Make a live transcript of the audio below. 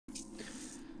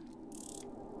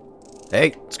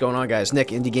Hey, what's going on, guys? Nick,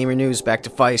 Indie Gamer News, back to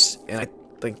Feist, and I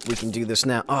think we can do this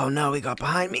now. Oh no, he got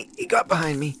behind me! He got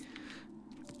behind me!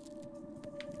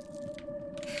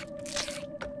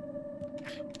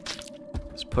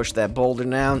 Let's push that boulder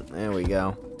down. There we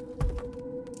go.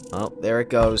 Oh, there it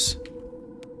goes.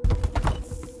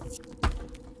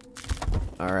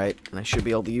 Alright, and I should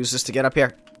be able to use this to get up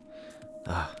here.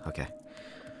 Okay.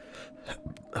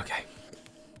 Okay.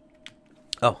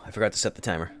 Oh, I forgot to set the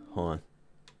timer. Hold on.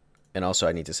 And also,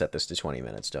 I need to set this to 20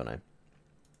 minutes, don't I?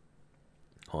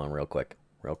 Hold on, real quick.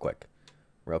 Real quick.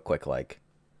 Real quick, like.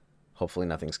 Hopefully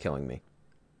nothing's killing me.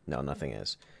 No, nothing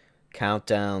is.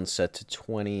 Countdown set to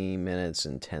 20 minutes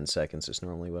and 10 seconds is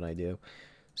normally what I do.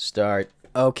 Start.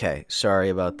 Okay, sorry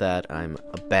about that. I'm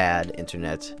a bad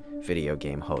internet video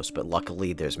game host, but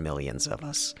luckily there's millions of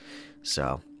us.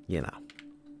 So, you know.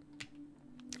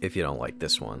 If you don't like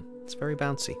this one, it's very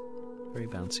bouncy. Very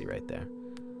bouncy right there.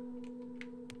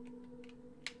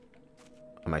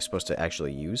 Am I supposed to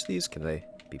actually use these? Can they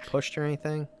be pushed or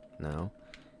anything? No.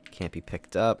 Can't be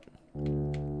picked up.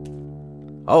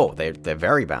 Oh, they're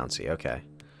very bouncy. Okay.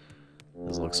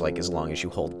 This looks like as long as you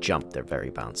hold jump, they're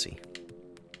very bouncy.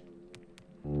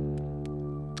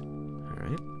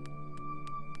 Alright.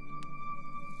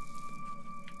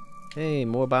 Hey,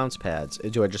 more bounce pads.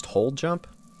 Do I just hold jump?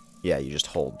 Yeah, you just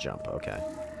hold jump. Okay.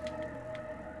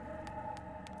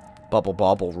 Bubble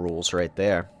bobble rules right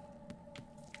there.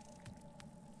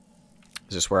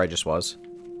 Is this where I just was?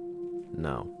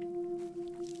 No.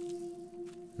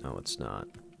 No, it's not.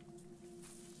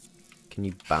 Can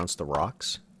you bounce the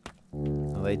rocks?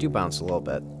 Oh, they do bounce a little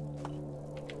bit.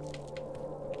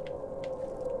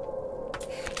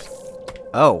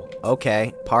 Oh,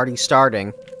 okay. Party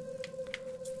starting.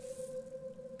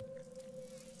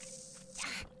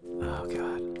 Oh,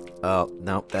 God. Oh,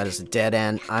 no, that is a dead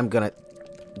end. I'm gonna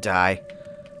die.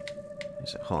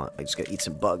 Hold on, I just gotta eat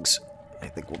some bugs. I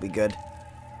think we'll be good.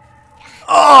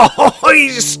 Oh, he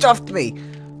just stuffed me.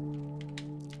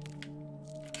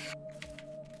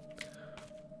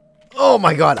 Oh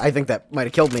my god, I think that might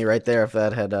have killed me right there if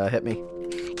that had hit me.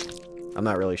 I'm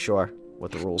not really sure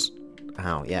what the rules...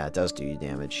 Oh, yeah, it does do you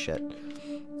damage. Shit.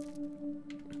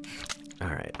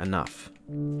 Alright, enough.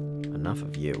 Enough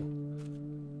of you.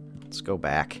 Let's go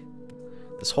back.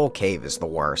 This whole cave is the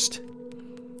worst.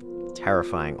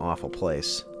 Terrifying, awful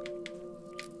place.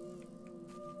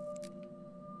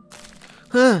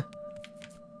 Huh.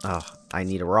 Oh, I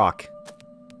need a rock.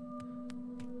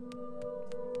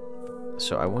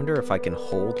 So I wonder if I can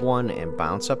hold one and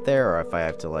bounce up there, or if I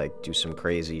have to, like, do some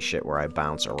crazy shit where I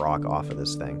bounce a rock off of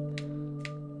this thing.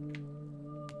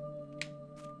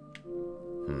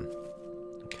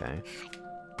 Okay.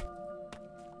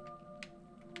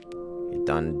 You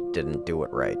didn't do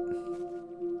it right.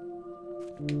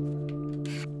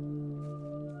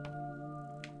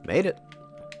 Made it.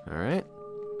 Alright.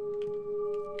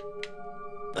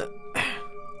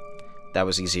 That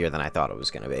was easier than I thought it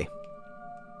was going to be.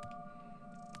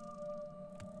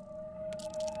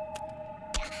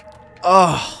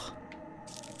 Oh!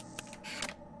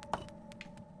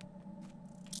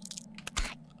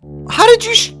 How did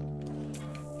you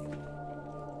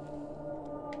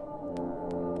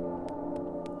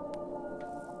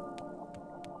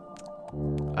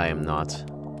I am not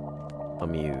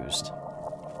amused.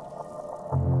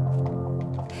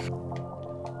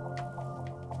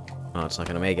 Oh, it's not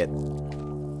gonna make it.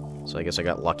 So I guess I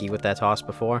got lucky with that toss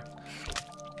before.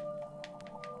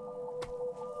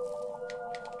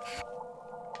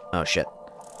 Oh, shit.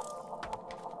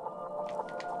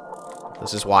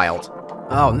 This is wild.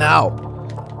 Oh, no!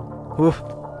 Oof.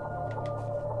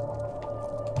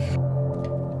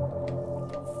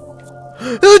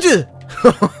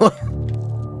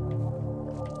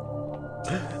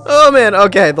 Oh, man,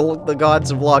 okay, the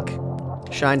gods of luck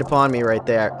shined upon me right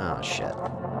there. Oh, shit.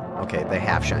 Okay, they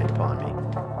have shined upon me.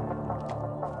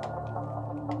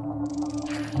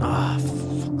 Ah,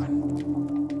 fuck.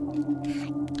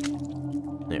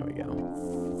 There we go.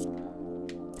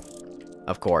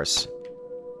 Of course.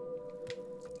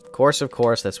 Of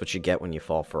course, that's what you get when you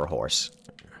fall for a horse.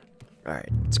 Alright,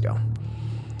 let's go.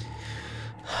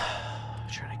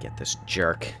 Trying to get this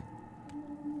jerk.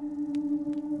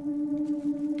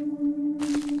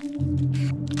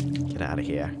 Get out of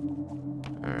here.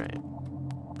 Alright.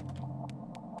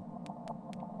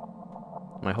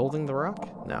 Am I holding the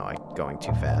rock? No, I'm going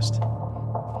too fast.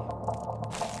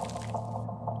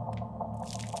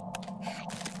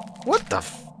 What the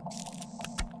f...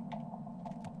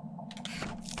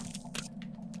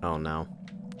 Oh, no.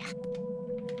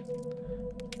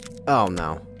 Oh,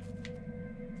 no.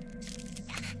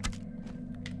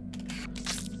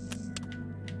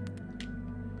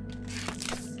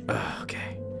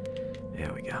 Okay.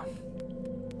 There we go.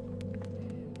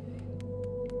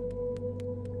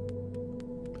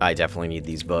 I definitely need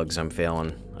these bugs. I'm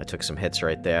failing. I took some hits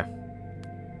right there.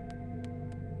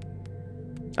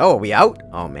 Oh, are we out?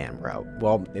 Oh, man, we're out.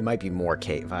 Well, it might be more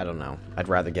cave. I don't know. I'd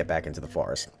rather get back into the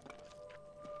forest.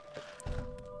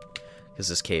 Because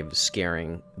this cave is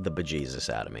scaring the bejesus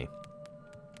out of me.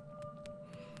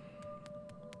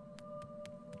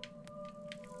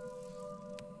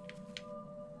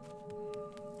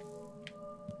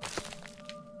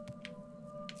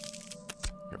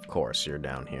 Of course, you're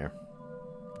down here.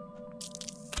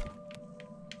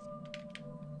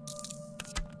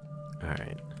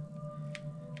 Alright.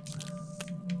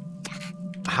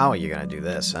 How are you gonna do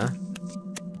this, huh?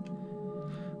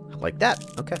 Like that?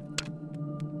 Okay.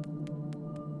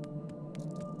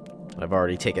 I've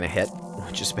already taken a hit,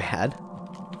 which is bad.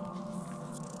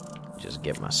 Just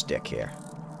give him a stick here.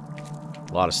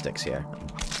 A lot of sticks here.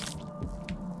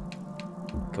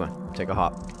 Come on, take a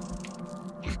hop.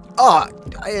 Oh,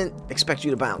 I didn't expect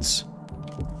you to bounce.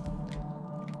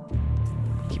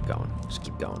 Keep going. Just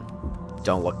keep going.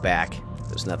 Don't look back.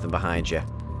 There's nothing behind you.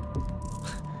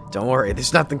 Don't worry,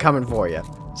 there's nothing coming for you.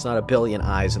 It's not a billion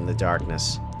eyes in the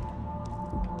darkness.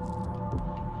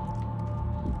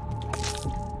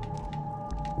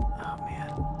 Oh, man.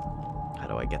 How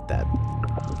do I get that?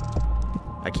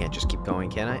 I can't just keep going,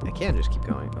 can I? I can just keep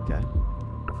going. Okay.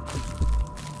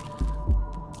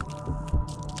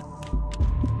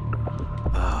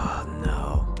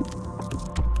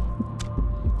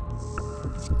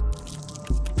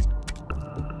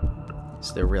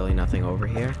 Is there really nothing over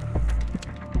here?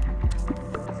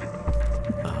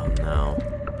 Oh, no.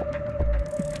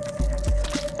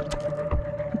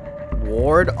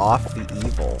 Ward off the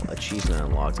evil. Achievement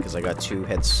unlocked, because I got 2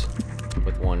 hits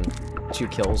with 2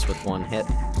 kills with 1 hit,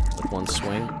 with 1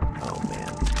 swing. Oh,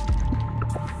 man.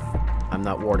 I'm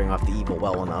not warding off the evil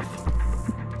well enough.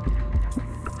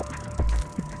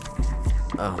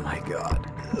 Oh, my God.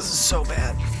 This is so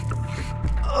bad.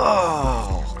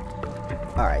 Oh!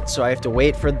 Alright, so I have to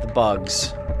wait for the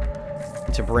bugs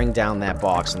to bring down that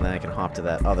box, and then I can hop to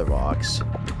that other box.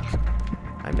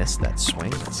 I missed that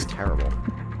swing? That's terrible.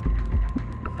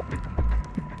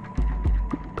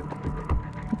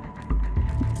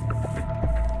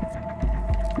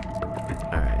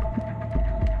 Alright.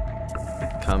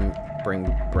 Come, bring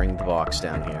the box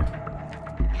down here.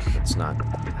 That's not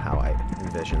how I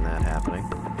envision that happening.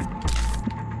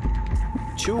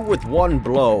 2 with 1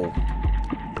 blow.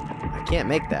 I can't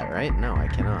make that, right? No, I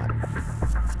cannot.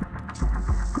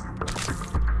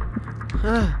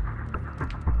 Huh.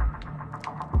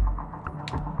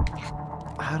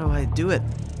 How do I do it?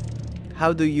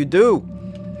 How do you do?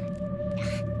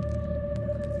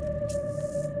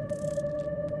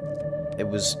 It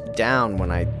was down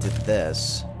when I did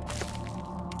this.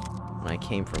 When I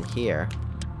came from here.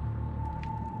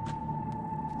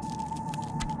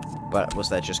 But was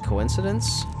that just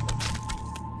coincidence?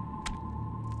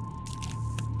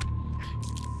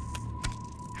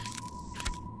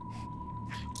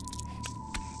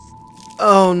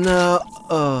 Oh no.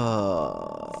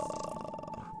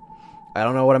 I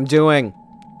don't know what I'm doing.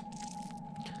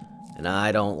 And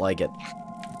I don't like it.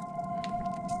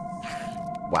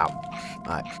 Wow.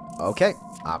 Okay.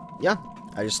 Yeah.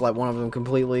 I just let one of them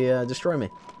completely destroy me.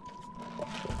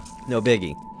 No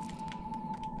biggie.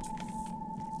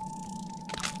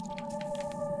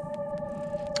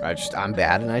 I'm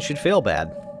bad and I should feel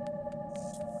bad.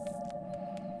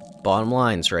 Bottom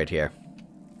line's right here.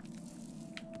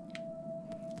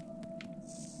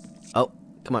 Oh,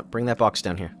 come on, bring that box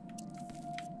down here.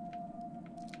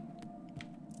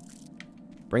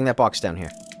 Bring that box down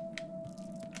here.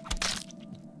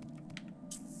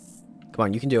 Come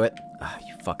on, you can do it. Ah,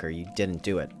 you fucker, you didn't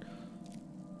do it.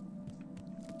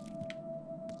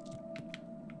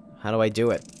 How do I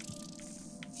do it?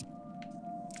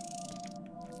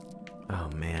 Oh,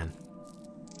 man.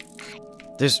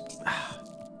 There's...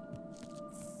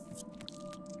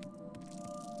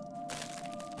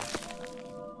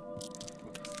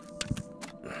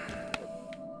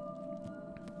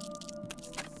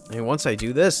 I mean, once I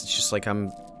do this, it's just like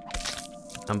I'm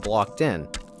blocked in.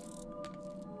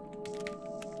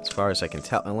 As far as I can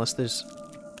tell, unless there's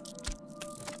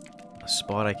a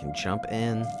spot I can jump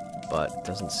in, but it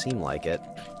doesn't seem like it.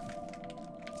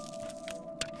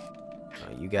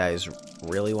 You guys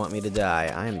really want me to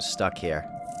die. I am stuck here.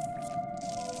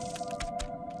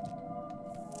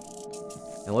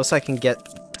 Unless I can get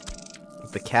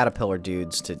the caterpillar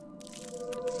dudes to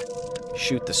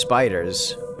shoot the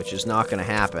spiders, which is not going to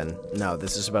happen. No,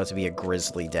 this is about to be a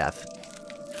grisly death.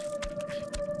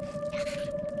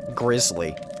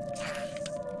 Grisly.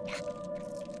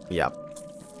 Yep.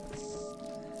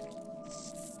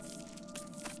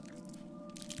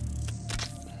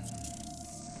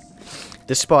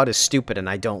 This spot is stupid and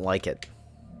I don't like it.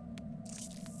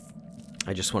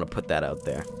 I just want to put that out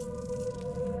there.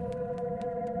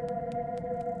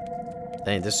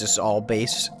 And this is all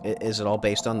based... Is it all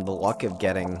based on the luck of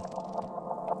getting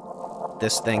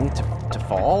this thing to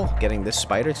fall? Getting this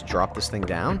spider to drop this thing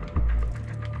down?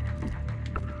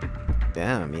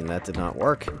 Yeah, I mean, that did not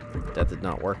work. That did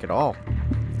not work at all.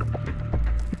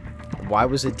 Why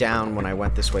was it down when I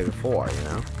went this way before, you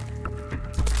know?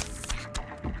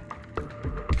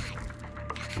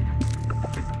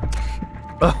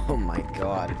 Oh my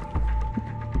god.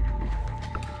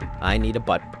 I need a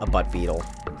butt beetle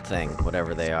thing,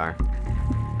 whatever they are.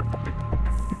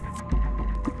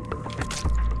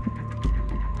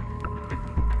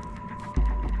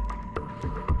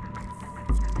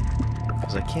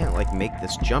 Because I can't, like, make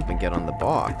this jump and get on the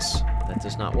box. That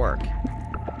does not work.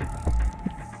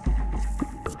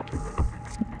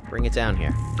 Bring it down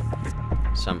here.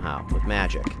 Somehow, with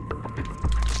magic.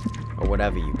 Or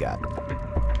whatever you got.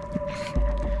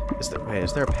 Wait,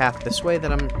 is there a path this way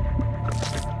that I'm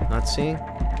not seeing?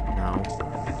 No.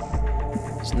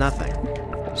 There's nothing.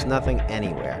 There's nothing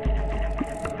anywhere.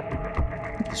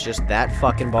 It's just that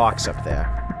fucking box up there.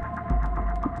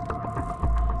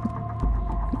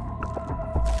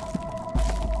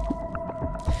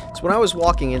 So when I was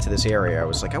walking into this area, I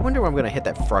was like, I wonder when I'm going to hit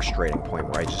that frustrating point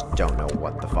where I just don't know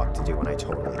what the fuck to do when I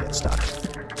totally get stuck.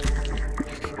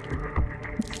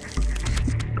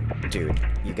 Dude,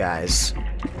 you guys...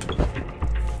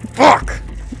 Fuck!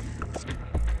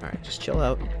 Alright, just chill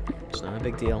out. It's not a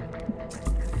big deal.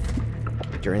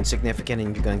 You're insignificant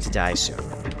and you're going to die soon.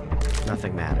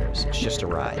 Nothing matters. It's just a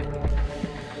ride.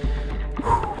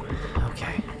 Whew.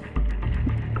 Okay.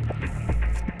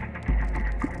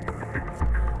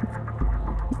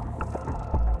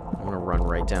 I'm gonna run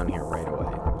right down here right away.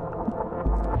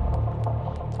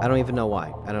 I don't even know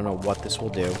why. I don't know what this will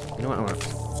do. You know what? I'm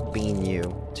gonna beam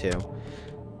you, too.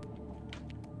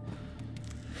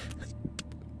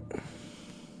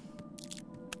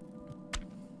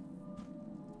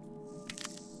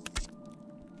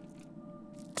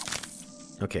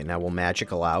 Okay, now we'll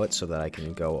magic allow it so that I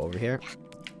can go over here.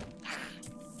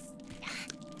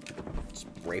 It's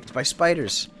raped by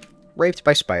spiders. Raped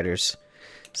by spiders.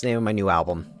 It's the name of my new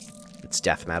album. It's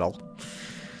death metal.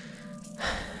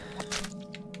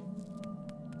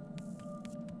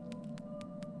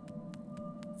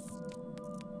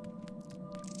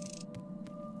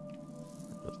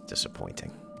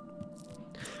 Disappointing.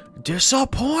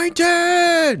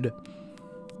 Disappointed!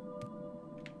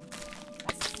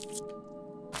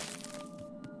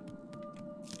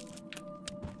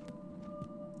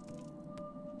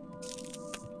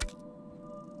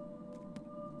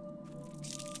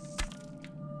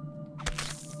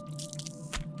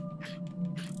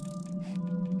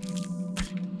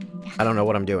 I don't know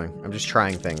what I'm doing. I'm just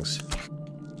trying things.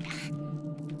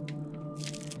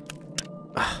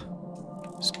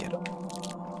 Just get up.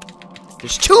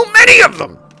 There's too many of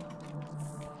them!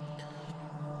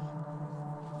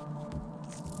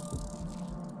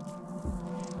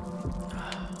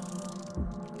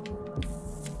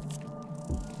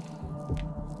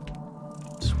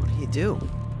 So what do you do?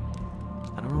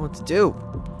 I don't know what to do.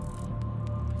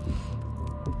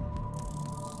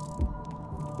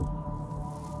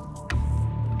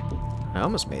 I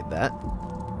almost made that.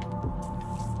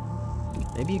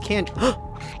 Maybe you can't.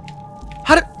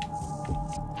 How did...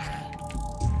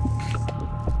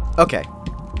 Okay.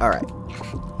 Alright.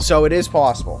 So it is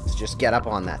possible to just get up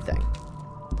on that thing.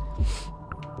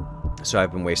 So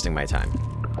I've been wasting my time.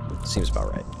 Seems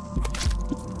about right.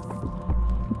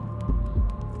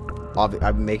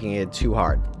 I've been making it too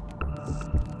hard.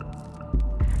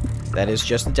 That is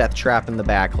just a death trap in the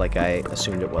back like I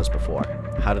assumed it was before.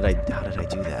 How did I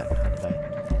do that?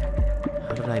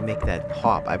 How did I make that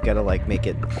hop? I've got to, like, make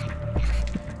it...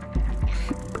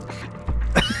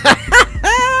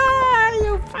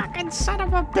 You fucking son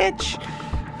of a bitch!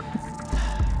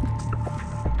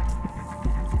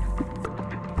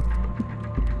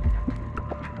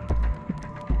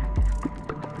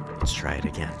 Let's try it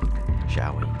again,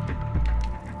 shall we?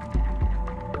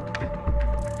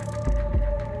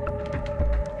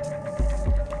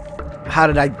 How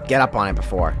did I get up on it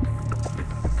before?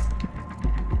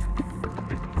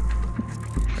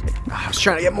 I was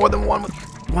trying to get more than one with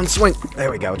one swing. There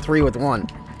we go. 3 with 1.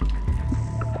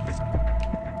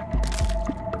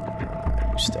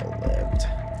 You still lived.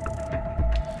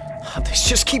 Oh, they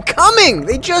just keep coming!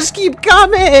 They just keep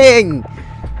coming!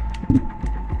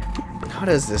 What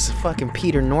is this? A fucking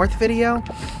Peter North video?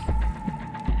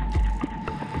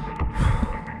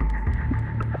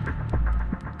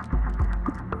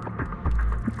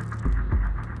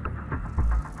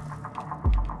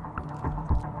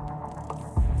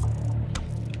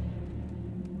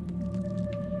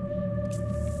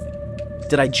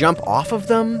 Did I jump off of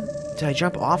them? Did I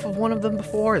jump off of one of them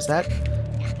before? Is that...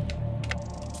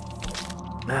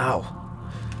 No.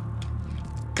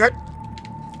 Get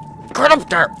up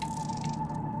there!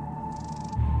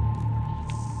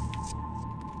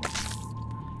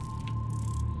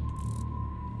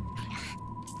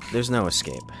 There's no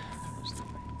escape.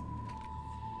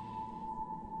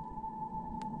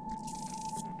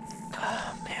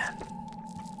 Oh, man.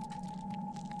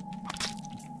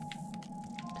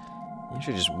 You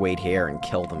should just wait here and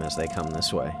kill them as they come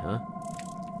this way, huh?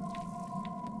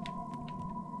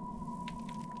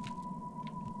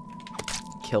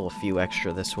 Kill a few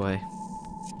extra this way.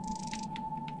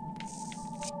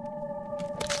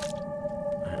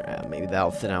 Maybe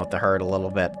that'll thin out the herd a little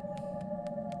bit.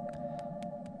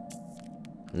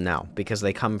 No, because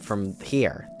they come from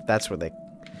here. That's where they...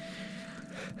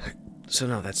 So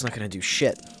no, that's not gonna do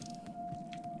shit.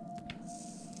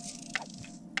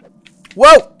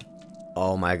 Whoa!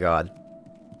 Oh my god.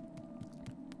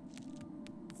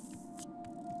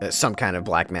 Some kind of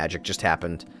black magic just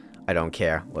happened. I don't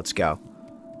care. Let's go.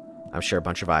 I'm sure a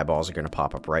bunch of eyeballs are gonna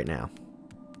pop up right now.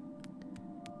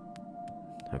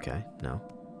 Okay, no.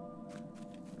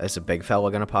 Is a big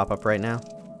fella gonna pop up right now?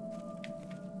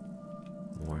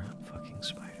 More fucking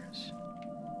spiders.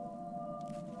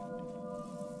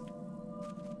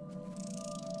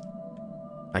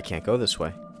 I can't go this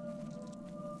way.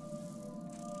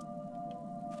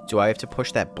 Do I have to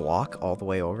push that block all the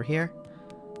way over here?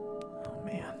 Oh,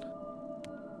 man.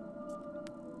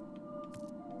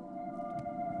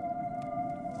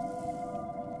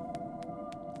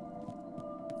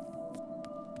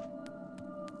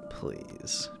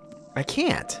 Please. I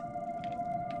can't.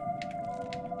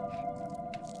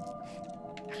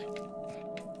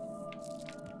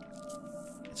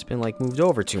 It's been, like, moved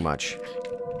over too much.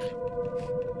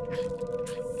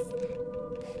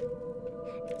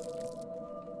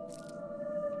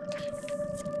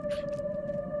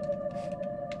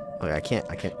 Okay,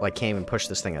 I can't even push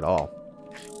this thing at all.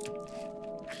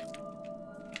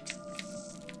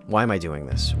 Why am I doing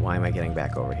this? Why am I getting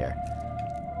back over here?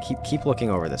 Keep looking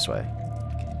over this way.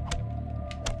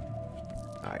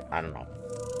 Alright, I don't know.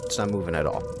 It's not moving at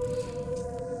all.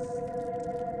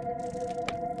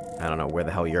 I don't know where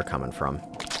the hell you're coming from.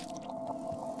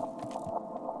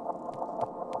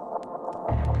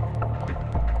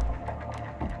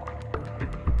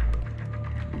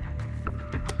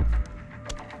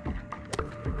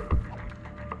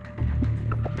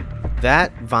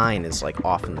 That vine is, like,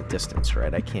 off in the distance,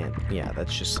 right? I can't... Yeah,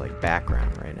 that's just, like,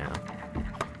 background right now.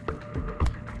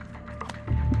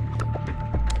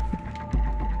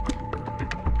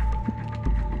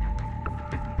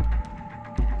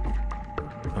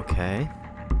 Okay.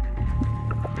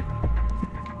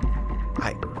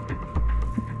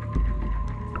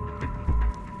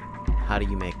 How do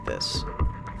you make this?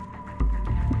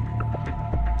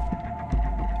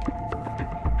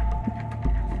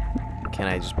 Can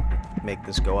I just make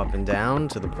this go up and down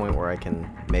to the point where I can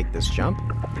make this jump?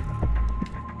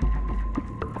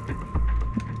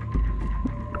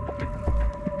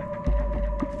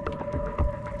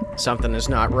 Something is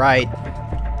not right.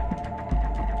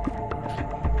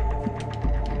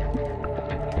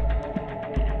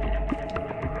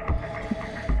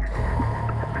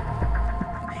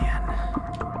 Man.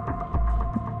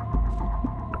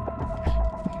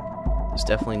 There's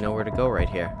definitely nowhere to go right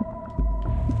here.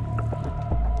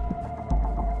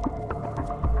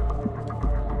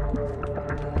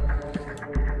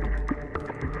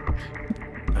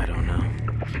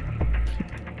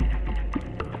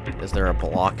 Is there a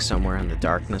block somewhere in the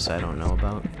darkness I don't know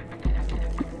about?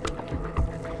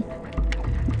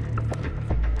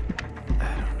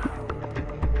 I don't know.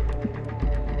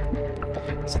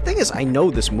 So the thing is, I know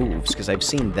this moves because I've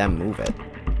seen them move it.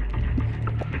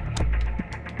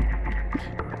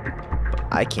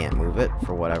 But I can't move it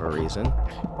for whatever reason.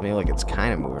 I mean, look, it's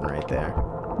kind of moving right there.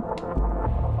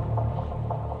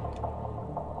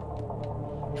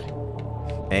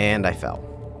 And I fell.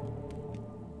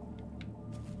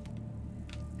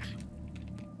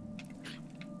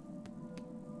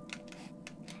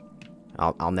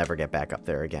 I'll never get back up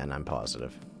there again, I'm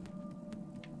positive.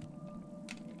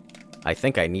 I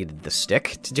think I needed the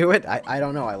stick to do it. I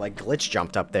don't know, I like glitch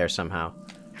jumped up there somehow.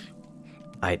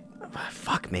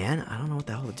 Fuck, man, I don't know what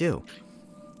the hell to do.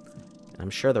 I'm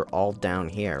sure they're all down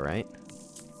here, right?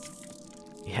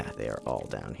 Yeah, they are all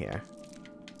down here.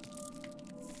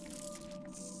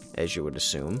 As you would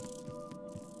assume.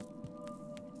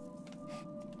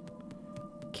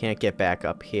 Can't get back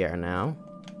up here now.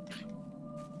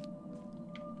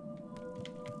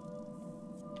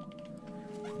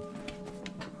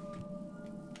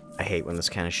 I hate when this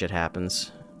kind of shit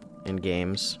happens in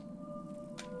games.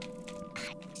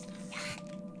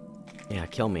 Yeah,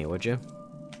 kill me, would you?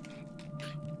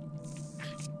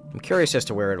 I'm curious as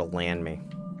to where it'll land me.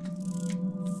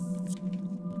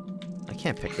 I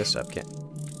can't pick this up, can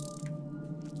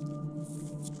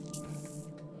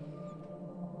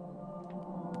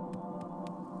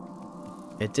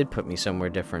It did put me somewhere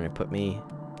different. It put me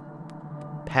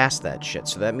past that shit,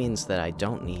 so that means that I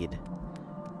don't need...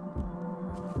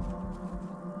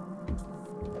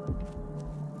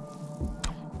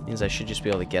 Means I should just be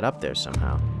able to get up there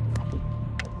somehow.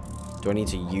 Do I need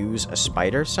to use a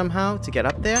spider somehow to get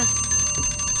up there?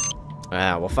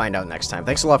 We'll find out next time.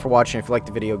 Thanks a lot for watching. If you liked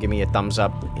the video, give me a thumbs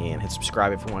up and hit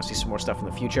subscribe if you want to see some more stuff in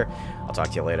the future. I'll talk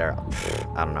to you later.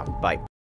 I don't know. Bye.